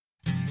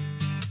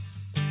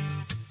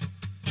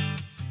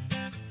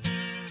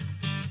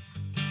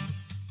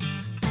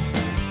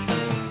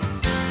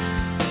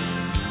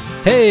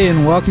Hey,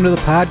 and welcome to the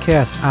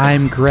podcast.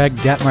 I'm Greg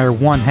Detmeyer,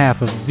 one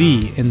half of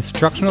the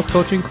Instructional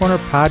Coaching Corner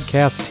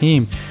podcast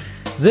team.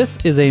 This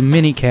is a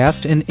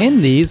mini-cast, and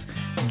in these,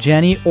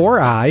 Jenny or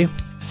I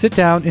sit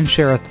down and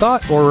share a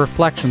thought or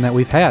reflection that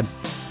we've had.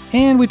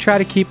 And we try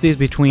to keep these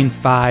between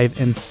 5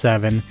 and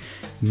 7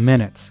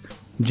 minutes.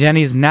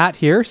 Jenny's not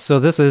here, so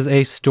this is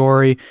a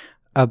story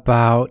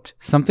about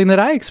something that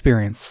I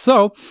experienced.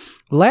 So,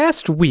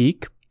 last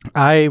week,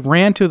 I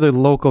ran to the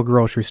local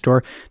grocery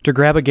store to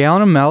grab a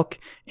gallon of milk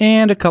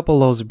and a couple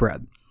loaves of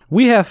bread.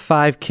 We have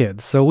 5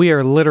 kids, so we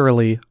are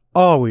literally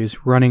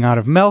always running out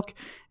of milk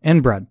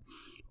and bread.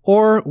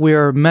 Or we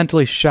are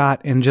mentally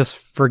shot and just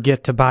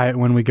forget to buy it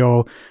when we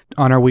go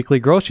on our weekly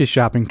grocery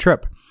shopping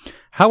trip.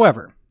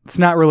 However, it's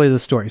not really the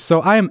story. So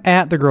I am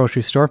at the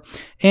grocery store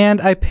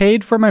and I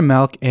paid for my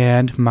milk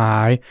and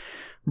my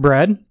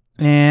bread,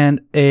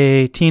 and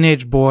a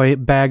teenage boy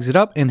bags it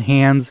up and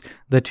hands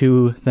the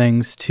 2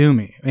 things to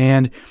me.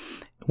 And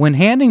when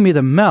handing me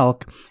the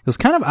milk, it was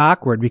kind of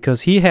awkward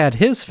because he had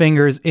his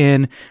fingers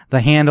in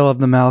the handle of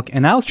the milk,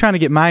 and I was trying to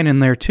get mine in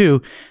there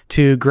too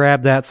to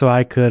grab that so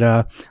I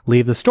could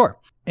leave the store.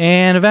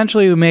 And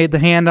eventually we made the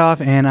handoff,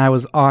 and I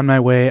was on my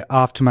way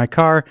off to my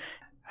car.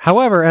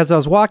 However, as I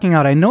was walking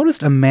out, I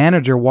noticed a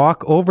manager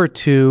walk over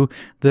to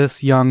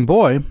this young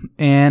boy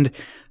and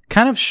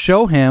kind of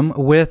show him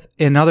with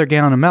another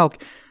gallon of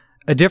milk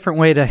a different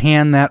way to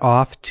hand that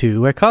off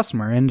to a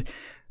customer. And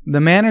the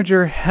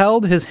manager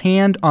held his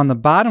hand on the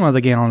bottom of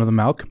the gallon of the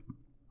milk,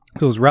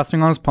 so it was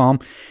resting on his palm,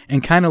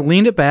 and kind of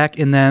leaned it back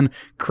and then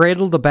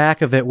cradled the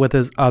back of it with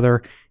his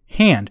other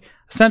hand.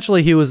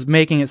 Essentially, he was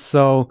making it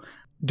so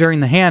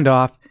during the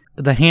handoff,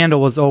 the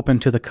handle was open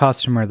to the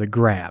customer to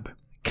grab.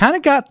 Kind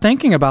of got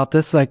thinking about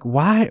this, like,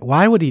 why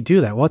would he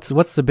do that?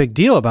 What's the big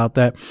deal about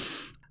that?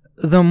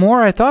 The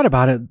more I thought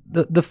about it,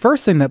 the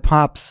first thing that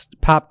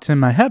popped in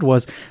my head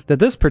was that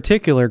this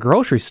particular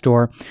grocery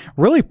store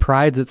really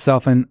prides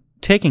itself in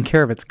taking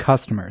care of its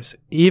customers,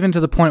 even to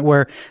the point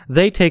where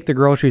they take the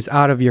groceries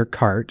out of your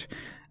cart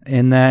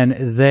and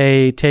then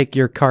they take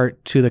your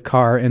cart to the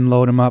car and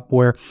load them up,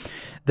 where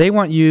they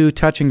want you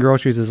touching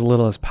groceries as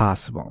little as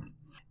possible.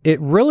 It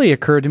really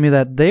occurred to me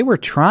that they were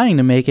trying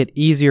to make it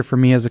easier for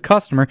me as a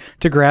customer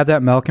to grab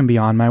that milk and be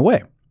on my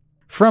way.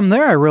 From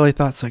there, I really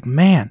thought, it's like,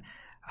 man,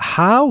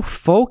 how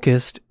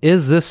focused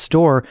is this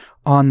store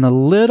on the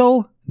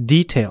little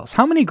details?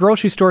 How many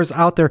grocery stores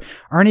out there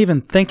aren't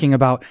even thinking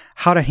about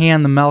how to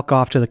hand the milk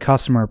off to the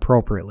customer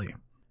appropriately?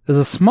 There's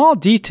a small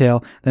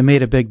detail that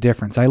made a big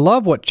difference. I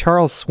love what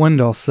Charles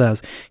Swindoll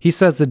says. He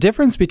says the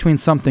difference between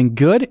something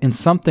good and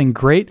something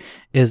great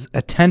is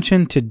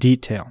attention to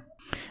detail.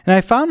 And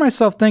I found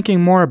myself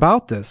thinking more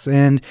about this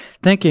and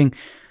thinking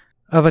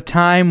of a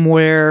time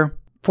where,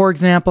 for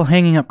example,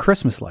 hanging up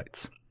Christmas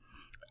lights.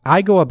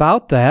 I go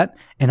about that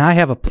and I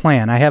have a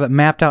plan. I have it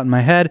mapped out in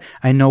my head.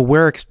 I know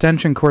where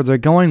extension cords are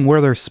going, where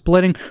they're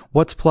splitting,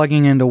 what's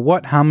plugging into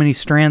what, how many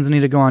strands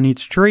need to go on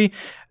each tree,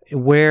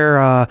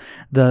 where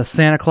the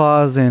Santa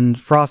Claus and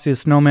Frosty the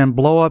Snowman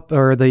blow up,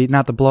 or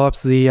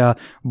the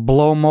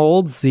blow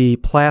molds, the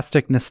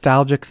plastic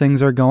nostalgic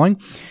things are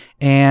going,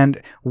 and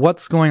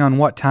what's going on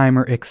what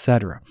timer,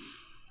 etc.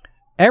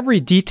 Every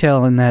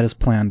detail in that is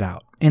planned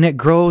out. And it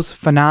grows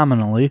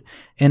phenomenally,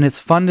 and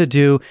it's fun to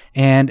do,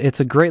 and it's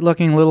a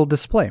great-looking little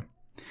display.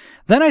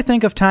 Then I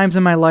think of times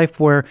in my life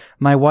where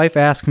my wife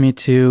asked me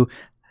to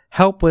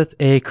help with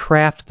a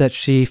craft that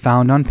she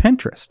found on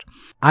Pinterest.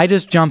 I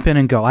just jump in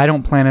and go. I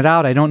don't plan it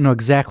out. I don't know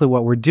exactly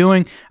what we're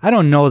doing. I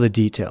don't know the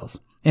details.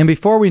 And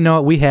before we know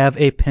it, we have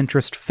a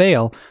Pinterest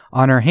fail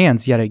on our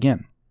hands yet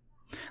again.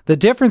 The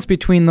difference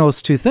between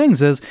those two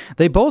things is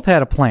they both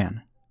had a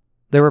plan.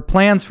 There were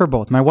plans for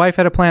both. My wife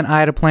had a plan. I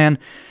had a plan.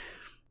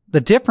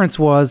 The difference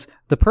was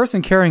the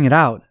person carrying it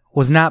out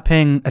was not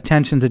paying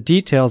attention to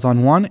details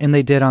on one, and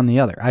they did on the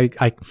other.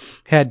 I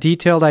had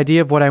detailed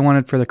idea of what I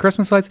wanted for the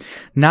Christmas lights,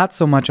 not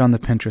so much on the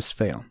Pinterest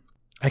fail.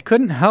 I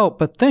couldn't help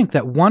but think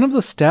that one of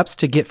the steps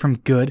to get from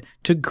good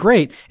to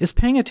great is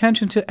paying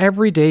attention to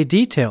everyday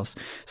details.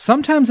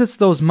 Sometimes it's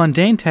those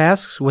mundane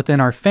tasks within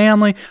our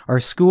family,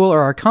 our school,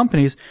 or our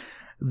companies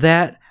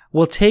that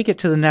will take it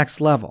to the next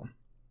level.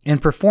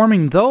 And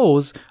performing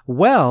those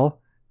well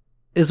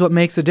is what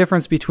makes the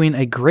difference between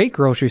a great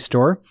grocery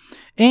store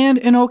and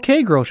an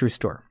okay grocery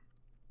store.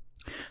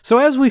 So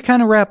as we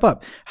kind of wrap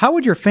up, how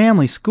would your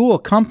family, school,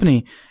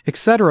 company,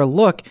 etc.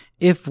 look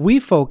if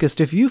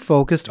you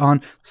focused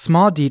on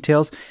small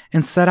details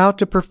and set out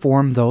to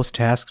perform those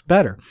tasks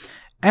better?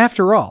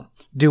 After all,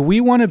 do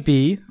we want to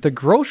be the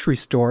grocery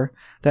store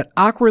that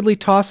awkwardly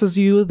tosses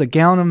you the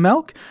gallon of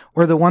milk,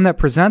 or the one that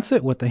presents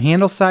it with the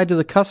handle side to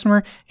the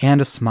customer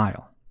and a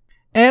smile?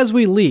 As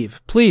we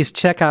leave, please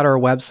check out our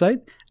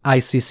website,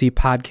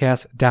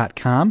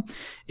 iccpodcast.com.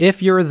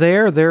 If you're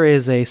there, there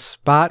is a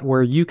spot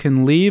where you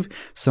can leave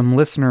some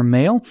listener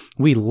mail.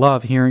 We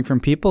love hearing from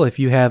people. If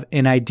you have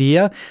an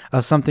idea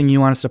of something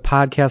you want us to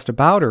podcast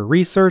about or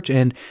research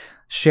and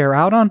share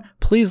out on,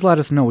 please let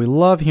us know. We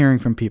love hearing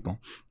from people.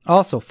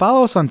 Also,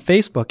 follow us on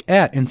Facebook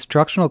at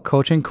Instructional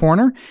Coaching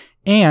Corner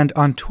and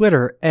on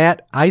Twitter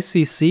at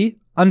ICC_CC.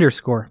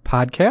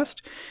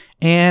 _podcast.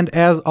 And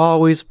as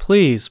always,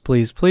 please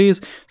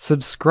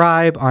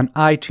subscribe on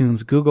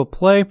iTunes, Google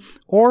Play,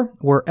 or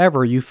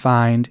wherever you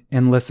find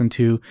and listen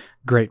to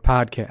great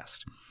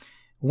podcasts.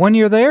 When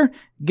you're there,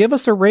 give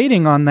us a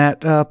rating on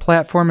that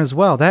platform as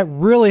well. That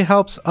really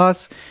helps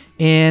us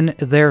in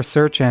their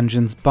search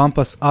engines, bump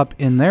us up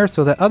in there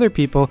so that other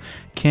people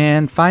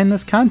can find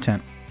this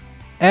content.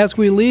 As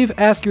we leave,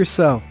 ask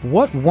yourself,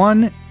 what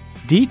one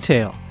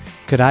detail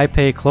could I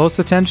pay close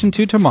attention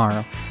to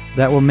tomorrow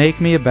that will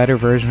make me a better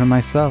version of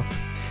myself?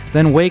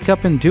 Then wake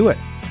up and do it,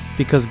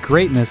 because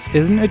greatness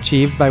isn't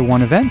achieved by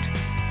one event,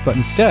 but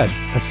instead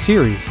a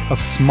series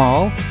of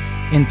small,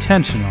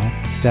 intentional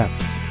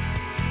steps.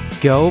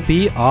 Go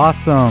be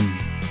awesome!